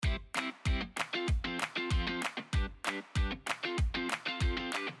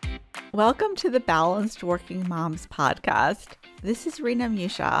Welcome to the Balanced Working Moms podcast. This is Rena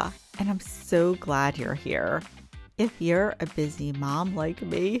Musha, and I'm so glad you're here. If you're a busy mom like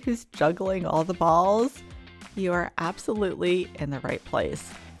me who's juggling all the balls, you are absolutely in the right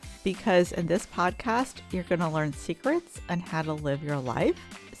place. Because in this podcast, you're going to learn secrets on how to live your life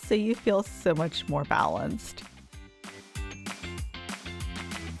so you feel so much more balanced.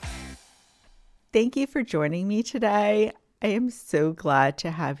 Thank you for joining me today. I am so glad to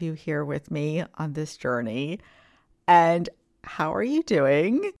have you here with me on this journey. And how are you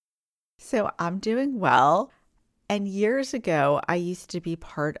doing? So I'm doing well. And years ago, I used to be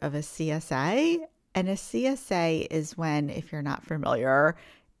part of a CSA. And a CSA is when, if you're not familiar,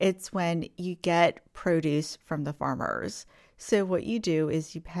 it's when you get produce from the farmers. So what you do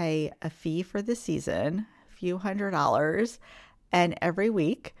is you pay a fee for the season, a few $100s, and every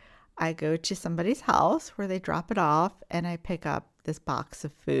week I go to somebody's house where they drop it off and I pick up this box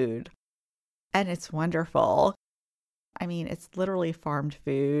of food. And it's wonderful. I mean, it's literally farmed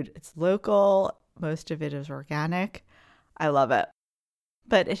food. It's local. Most of it is organic. I love it.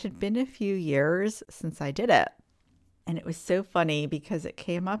 But it had been a few years since I did it. And it was so funny because it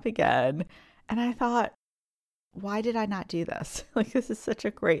came up again. And I thought, why did I not do this? This is such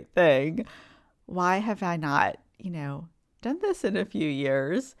a great thing. Why have I not, done this in a few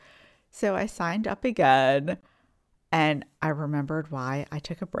years? So I signed up again and I remembered why I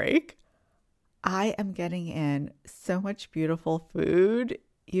took a break. I am getting in so much beautiful food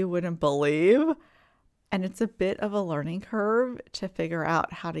you wouldn't believe. And it's a bit of a learning curve to figure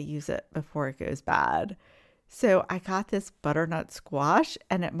out how to use it before it goes bad. So I got this butternut squash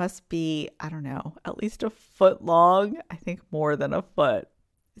and it must be, at least a foot long. I think more than a foot.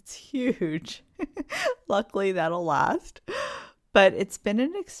 It's huge. Luckily, that'll last. But it's been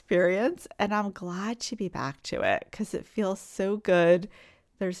an experience and I'm glad to be back to it because it feels so good.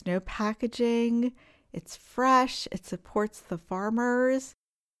 There's no packaging. It's fresh. It supports the farmers.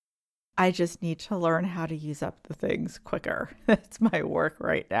 I just need to learn how to use up the things quicker. That's my work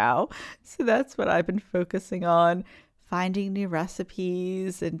right now. So that's what I've been focusing on, finding new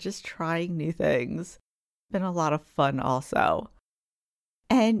recipes and just trying new things. Been a lot of fun also.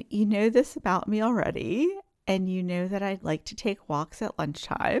 And you know this about me already. And you know that I like to take walks at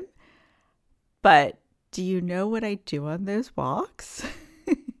lunchtime. But do you know what I do on those walks?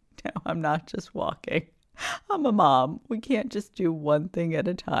 No, I'm not just walking. I'm a mom. We can't just do one thing at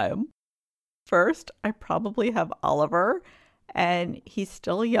a time. First, I probably have Oliver, and he's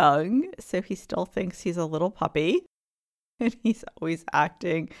still young, so he still thinks he's a little puppy. And he's always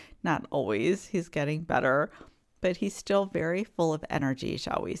acting, not always, he's getting better, but he's still very full of energy,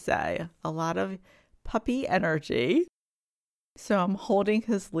 shall we say. A lot of puppy energy. So I'm holding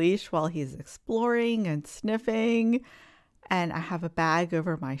his leash while he's exploring and sniffing. And I have a bag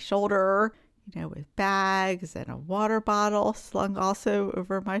over my shoulder, with bags and a water bottle slung also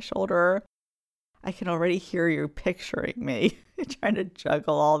over my shoulder. I can already hear you picturing me trying to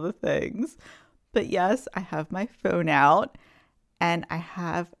juggle all the things. But yes, I have my phone out and I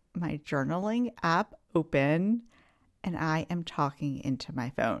have my journaling app open and I am talking into my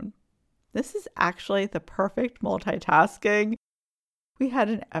phone. This is actually the perfect multitasking. We had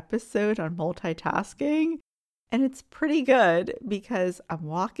an episode on multitasking, and it's pretty good because I'm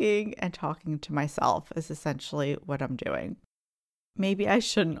walking and talking to myself is essentially what I'm doing. Maybe I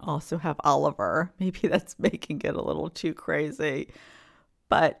shouldn't also have Oliver. Maybe that's making it a little too crazy.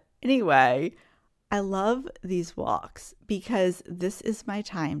 But anyway, I love these walks because this is my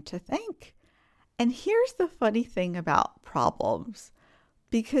time to think. And here's the funny thing about problems.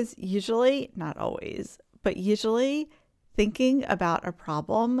 Because usually, not always, but usually thinking about a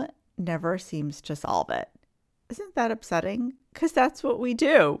problem never seems to solve it. Isn't that upsetting? Because that's what we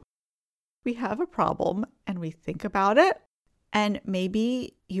do. We have a problem and we think about it. And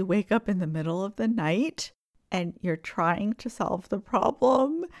maybe you wake up in the middle of the night and you're trying to solve the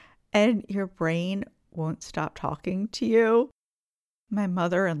problem and your brain won't stop talking to you. My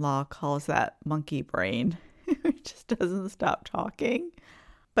mother-in-law calls that monkey brain. It just doesn't stop talking.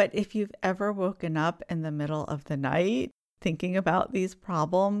 But if you've ever woken up in the middle of the night thinking about these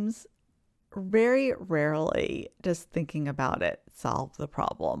problems, very rarely does thinking about it solve the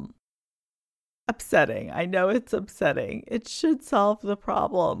problem. Upsetting. I know it's upsetting. It should solve the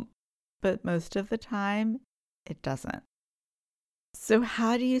problem, but most of the time, it doesn't. So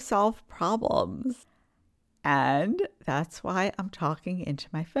how do you solve problems? And that's why I'm talking into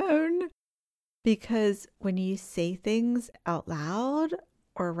my phone, because when you say things out loud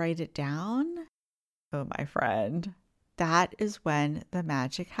or write it down, oh, my friend, that is when the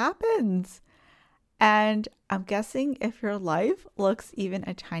magic happens. And I'm guessing if your life looks even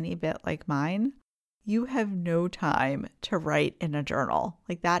a tiny bit like mine, you have no time to write in a journal.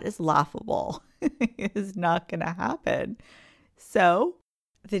 Like, that is laughable. It is not going to happen. So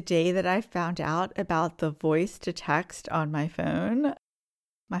the day that I found out about the voice to text on my phone,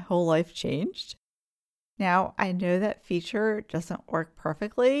 my whole life changed. Now, I know that feature doesn't work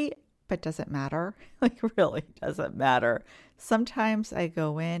perfectly, but doesn't matter. Like, really doesn't matter. Sometimes I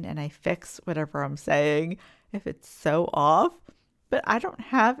go in and I fix whatever I'm saying if it's so off, but I don't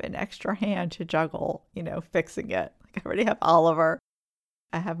have an extra hand to juggle, fixing it. Like, I already have Oliver.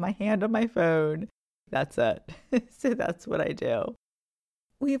 I have my hand on my phone. That's it. So that's what I do.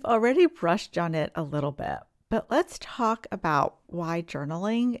 We've already brushed on it a little bit, but let's talk about why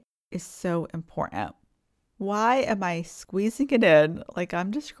journaling is so important. Why am I squeezing it in like I'm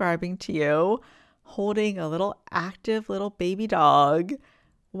describing to you, holding a little active little baby dog?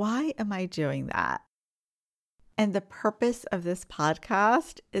 Why am I doing that? And the purpose of this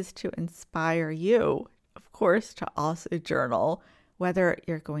podcast is to inspire you, of course, to also journal, whether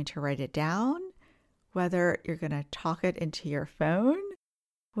you're going to write it down, whether you're going to talk it into your phone,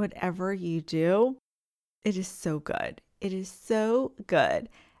 whatever you do. It is so good. It is so good.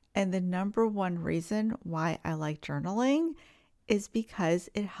 And the number one reason why I like journaling is because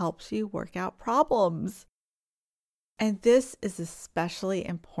it helps you work out problems. And this is especially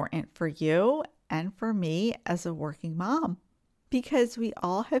important for you and for me as a working mom, because we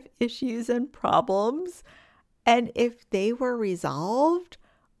all have issues and problems. And if they were resolved,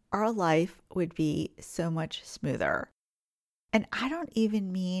 our life would be so much smoother. And I don't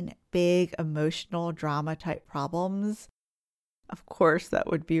even mean big emotional drama type problems. Of course,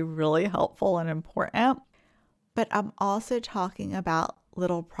 that would be really helpful and important. But I'm also talking about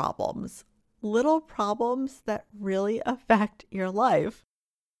little problems that really affect your life.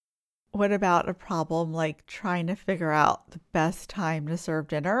 What about a problem like trying to figure out the best time to serve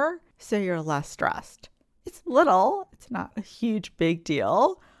dinner so you're less stressed? It's little, it's not a huge big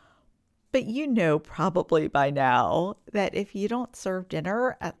deal. But you know probably by now that if you don't serve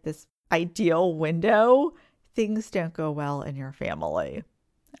dinner at this ideal window, things don't go well in your family.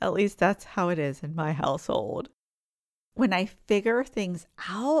 At least that's how it is in my household. When I figure things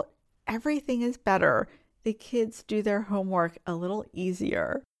out, everything is better. The kids do their homework a little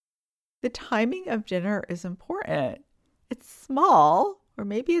easier. The timing of dinner is important. It's small, or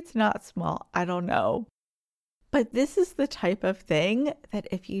maybe it's not small, I don't know. But this is the type of thing that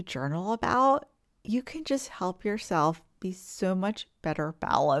if you journal about, you can just help yourself be so much better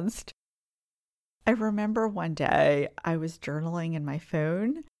balanced. I remember one day I was journaling in my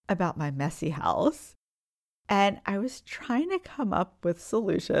phone about my messy house, and I was trying to come up with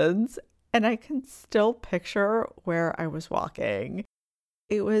solutions, and I can still picture where I was walking.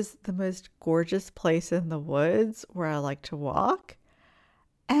 It was the most gorgeous place in the woods where I like to walk.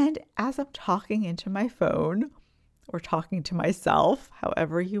 And as I'm talking into my phone, or talking to myself,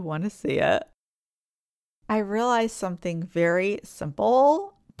 however you want to see it, I realized something very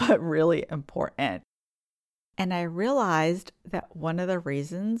simple, but really important. And I realized that one of the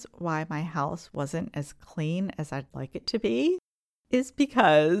reasons why my house wasn't as clean as I'd like it to be is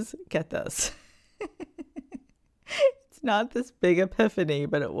because, get this, it's not this big epiphany,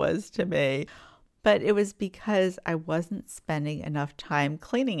 but it was to me. But it was because I wasn't spending enough time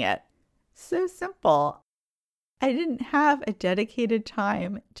cleaning it. So simple. I didn't have a dedicated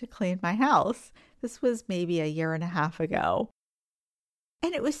time to clean my house. This was maybe a year and a half ago.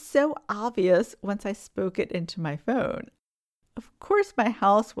 And it was so obvious once I spoke it into my phone. Of course, my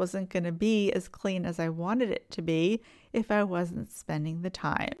house wasn't going to be as clean as I wanted it to be if I wasn't spending the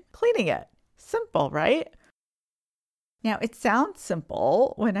time cleaning it. Simple, right? Now, it sounds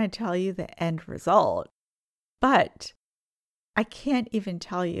simple when I tell you the end result, but I can't even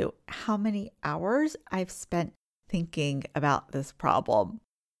tell you how many hours I've spent thinking about this problem,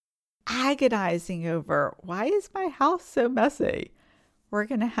 agonizing over why is my house so messy. We're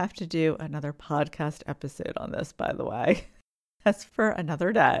going to have to do another podcast episode on this, by the way. That's for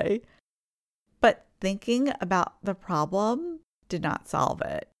another day. But thinking about the problem did not solve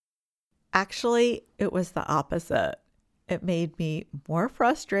it. Actually, it was the opposite. It made me more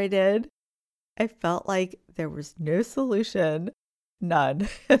frustrated. I felt like there was no solution, none.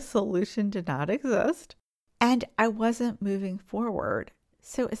 A solution did not exist. And I wasn't moving forward.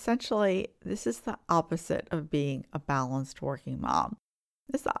 So essentially, this is the opposite of being a balanced working mom.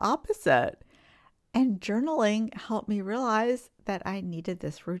 It's the opposite. And journaling helped me realize that I needed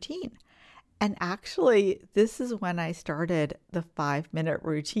this routine. And actually, this is when I started the 5-minute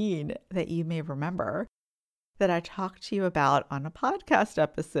routine that you may remember that I talked to you about on a podcast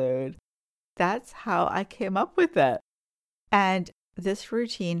episode That's how I came up with it. And this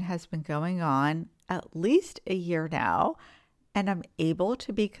routine has been going on at least a year now, and I'm able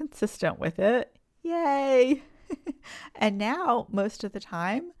to be consistent with it. Yay! And now, most of the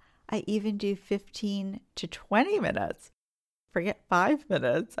time, I even do 15 to 20 minutes. Forget 5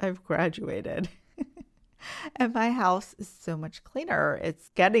 minutes, I've graduated. And my house is so much cleaner. It's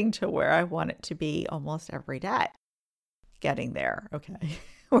getting to where I want it to be almost every day. Getting there, okay.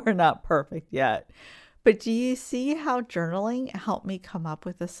 We're not perfect yet. But do you see how journaling helped me come up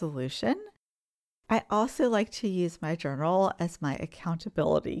with a solution? I also like to use my journal as my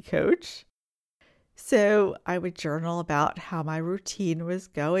accountability coach. So I would journal about how my routine was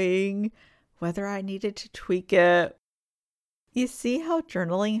going, whether I needed to tweak it. You see how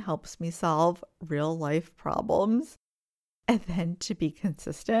journaling helps me solve real life problems and then to be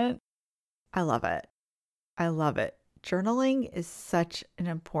consistent? I love it. I love it. Journaling is such an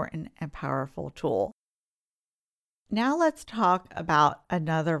important and powerful tool. Now let's talk about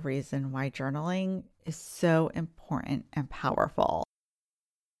another reason why journaling is so important and powerful.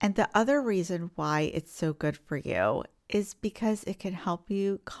 And the other reason why it's so good for you is because it can help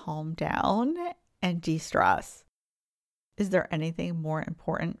you calm down and de-stress. Is there anything more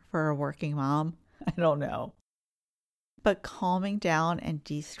important for a working mom? I don't know. But calming down and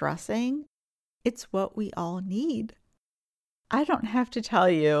de-stressing, it's what we all need. I don't have to tell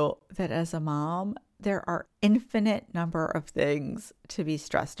you that as a mom, there are infinite number of things to be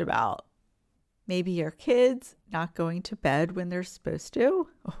stressed about. Maybe your kids not going to bed when they're supposed to.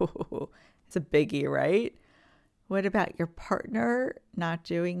 Oh, it's a biggie, right? What about your partner not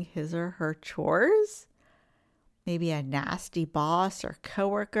doing his or her chores? Maybe a nasty boss or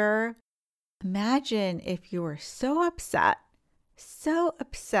coworker. Imagine if you were so upset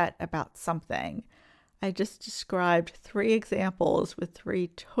about something. I just described 3 examples with 3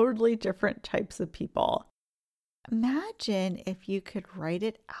 totally different types of people. Imagine if you could write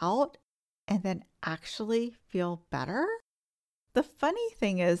it out and then actually feel better. The funny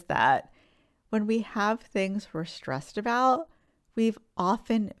thing is that when we have things we're stressed about, we've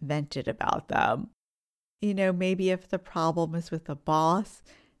often vented about them. You know, maybe if the problem is with a boss,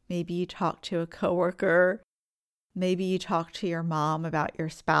 maybe you talk to a coworker, maybe you talk to your mom about your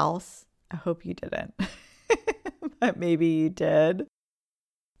spouse. I hope you didn't, but maybe you did.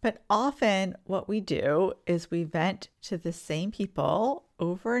 But often what we do is we vent to the same people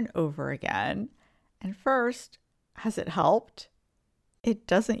over and over again. And first, has it helped? It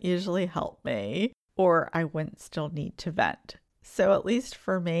doesn't usually help me, or I wouldn't still need to vent. So at least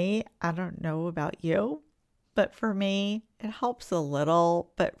for me, I don't know about you, but for me, it helps a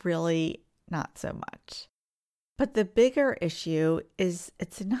little, but really not so much. But the bigger issue is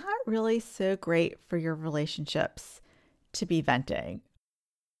it's not really so great for your relationships to be venting.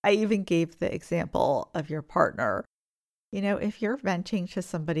 I even gave the example of your partner. You know, if you're venting to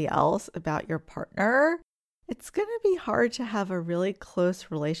somebody else about your partner, it's going to be hard to have a really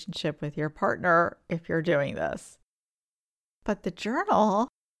close relationship with your partner if you're doing this. But the journal,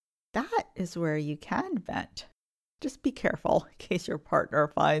 that is where you can vent. Just be careful in case your partner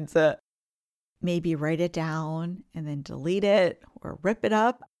finds it. Maybe write it down and then delete it or rip it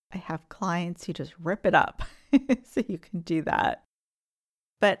up. I have clients who just rip it up, so you can do that.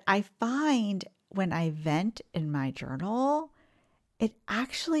 But I find when I vent in my journal, it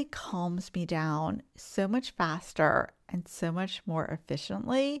actually calms me down so much faster and so much more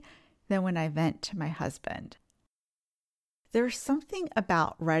efficiently than when I vent to my husband. There's something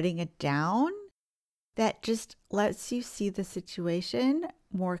about writing it down that just lets you see the situation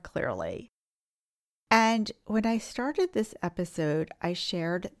more clearly. And when I started this episode, I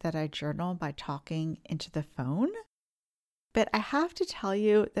shared that I journal by talking into the phone. But I have to tell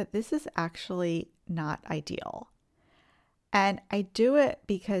you that this is actually not ideal. And I do it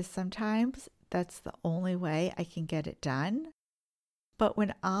because sometimes that's the only way I can get it done. But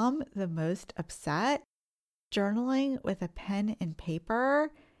when I'm the most upset, journaling with a pen and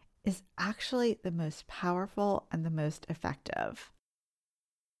paper is actually the most powerful and the most effective.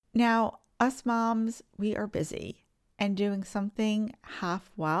 Now, us moms, we are busy, and doing something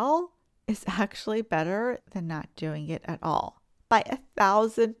half well is actually better than not doing it at all by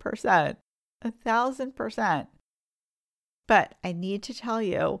 1,000%. 1,000%. But I need to tell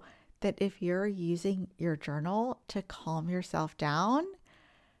you that if you're using your journal to calm yourself down,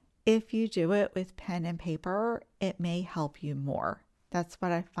 if you do it with pen and paper, it may help you more. That's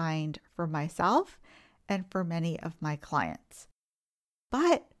what I find for myself and for many of my clients.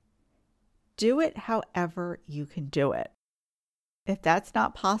 But do it however you can do it. If that's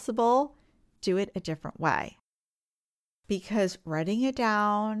not possible, do it a different way. Because writing it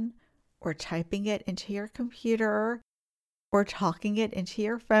down or typing it into your computer or talking it into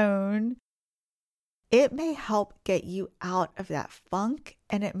your phone. It may help get you out of that funk,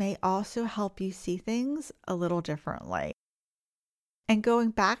 and it may also help you see things a little differently. And going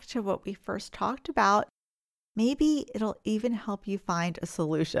back to what we first talked about, maybe it'll even help you find a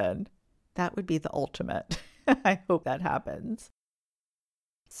solution. That would be the ultimate. I hope that happens.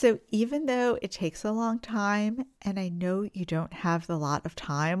 So even though it takes a long time, and I know you don't have a lot of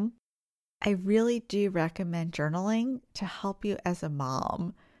time, I really do recommend journaling to help you as a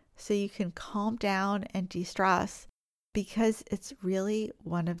mom so you can calm down and de-stress, because it's really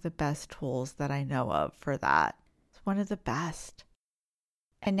one of the best tools that I know of for that. It's one of the best.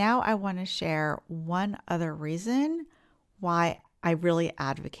 And now I want to share one other reason why I really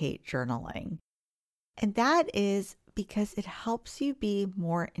advocate journaling. And that is because it helps you be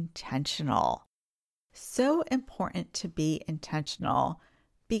more intentional. So important to be intentional,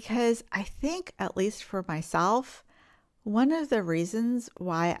 because I think, at least for myself, one of the reasons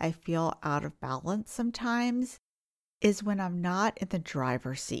why I feel out of balance sometimes is when I'm not in the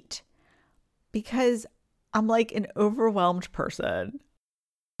driver's seat, because I'm like an overwhelmed person.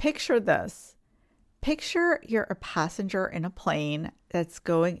 Picture this. Picture you're a passenger in a plane that's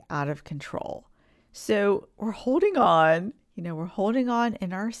going out of control. So we're holding on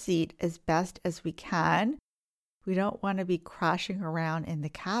in our seat as best as we can. We don't want to be crashing around in the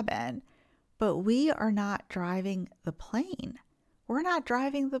cabin, but we are not driving the plane. We're not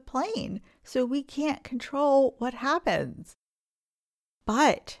driving the plane, so we can't control what happens.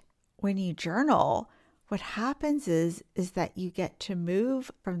 But when you journal, what happens is that you get to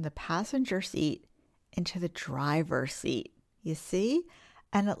move from the passenger seat into the driver's seat, you see?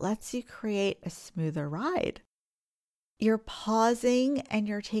 And it lets you create a smoother ride. You're pausing and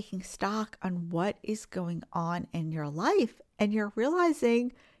you're taking stock on what is going on in your life, and you're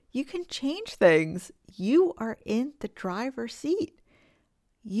realizing you can change things. You are in the driver's seat.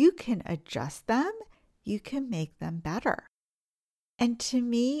 You can adjust them. You can make them better. And to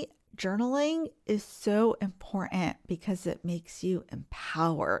me, journaling is so important because it makes you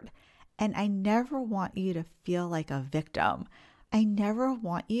empowered. And I never want you to feel like a victim. I never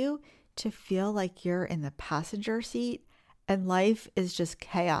want you to feel like you're in the passenger seat and life is just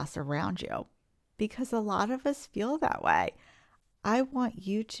chaos around you, because a lot of us feel that way. I want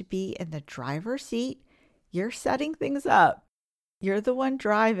you to be in the driver's seat. You're setting things up. You're the one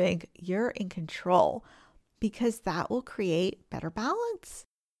driving. You're in control, because that will create better balance.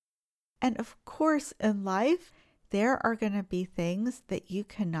 And of course, in life, there are going to be things that you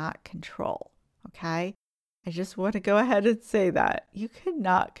cannot control, okay? I just want to go ahead and say that. You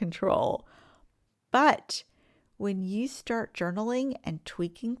cannot control. But when you start journaling and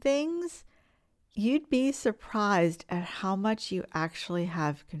tweaking things, you'd be surprised at how much you actually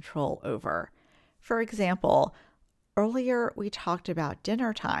have control over. For example, earlier we talked about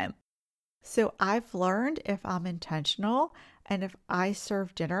dinner time. So I've learned, if I'm intentional and if I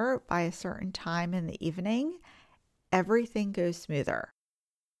serve dinner by a certain time in the evening, everything goes smoother.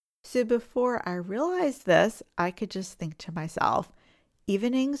 So before I realized this, I could just think to myself,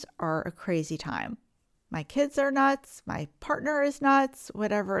 evenings are a crazy time. My kids are nuts, my partner is nuts,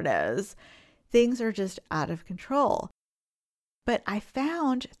 whatever it is. Things are just out of control. But I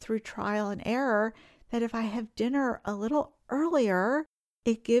found through trial and error that if I have dinner a little earlier,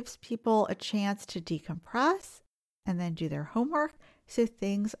 it gives people a chance to decompress and then do their homework, so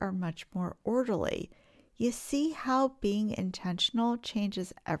things are much more orderly. You see how being intentional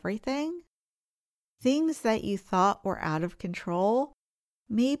changes everything? Things that you thought were out of control,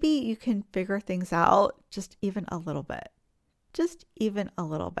 maybe you can figure things out just even a little bit. Just even a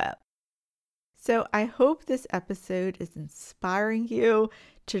little bit. So I hope this episode is inspiring you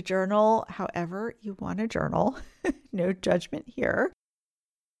to journal however you want to journal. No judgment here.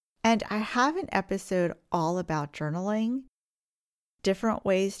 And I have an episode all about journaling, different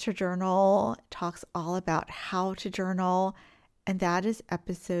ways to journal, talks all about how to journal, and that is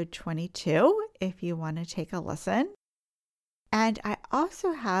episode 22 if you want to take a listen. And I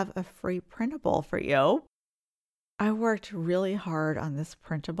also have a free printable for you. I worked really hard on this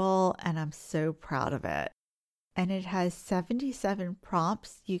printable and I'm so proud of it. And it has 77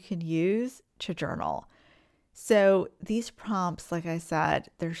 prompts you can use to journal. So these prompts, like I said,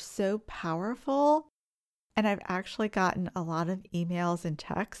 they're so powerful. And I've actually gotten a lot of emails and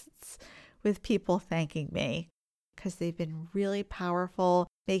texts with people thanking me because they've been really powerful,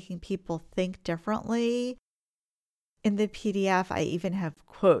 making people think differently. In the PDF, I even have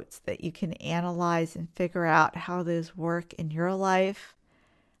quotes that you can analyze and figure out how those work in your life.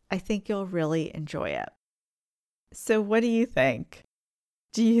 I think you'll really enjoy it. So what do you think?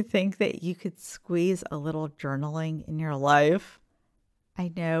 Do you think that you could squeeze a little journaling in your life? I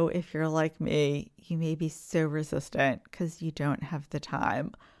know if you're like me, you may be so resistant because you don't have the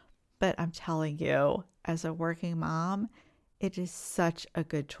time. But I'm telling you, as a working mom, it is such a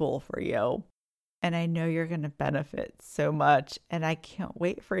good tool for you. And I know you're going to benefit so much. And I can't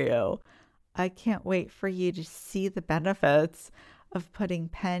wait for you. I can't wait for you to see the benefits of putting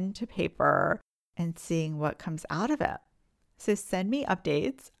pen to paper and seeing what comes out of it. So send me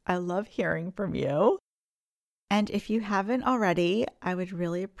updates. I love hearing from you. And if you haven't already, I would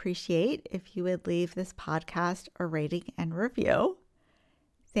really appreciate if you would leave this podcast a rating and review.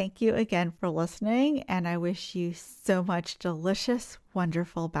 Thank you again for listening, and I wish you so much delicious,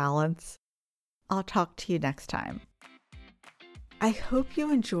 wonderful balance. I'll talk to you next time. I hope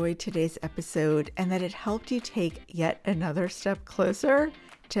you enjoyed today's episode and that it helped you take yet another step closer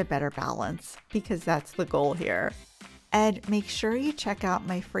to better balance, because that's the goal here. And make sure you check out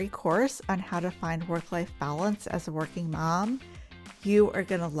my free course on how to find work-life balance as a working mom. You are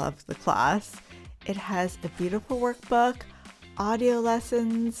going to love the class. It has a beautiful workbook, audio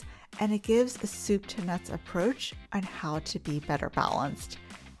lessons, and it gives a soup to nuts approach on how to be better balanced.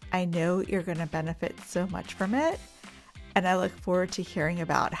 I know you're going to benefit so much from it, and I look forward to hearing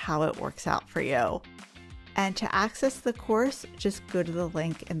about how it works out for you. And to access the course, just go to the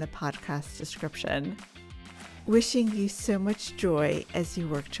link in the podcast description. Wishing you so much joy as you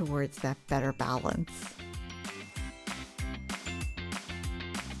work towards that better balance.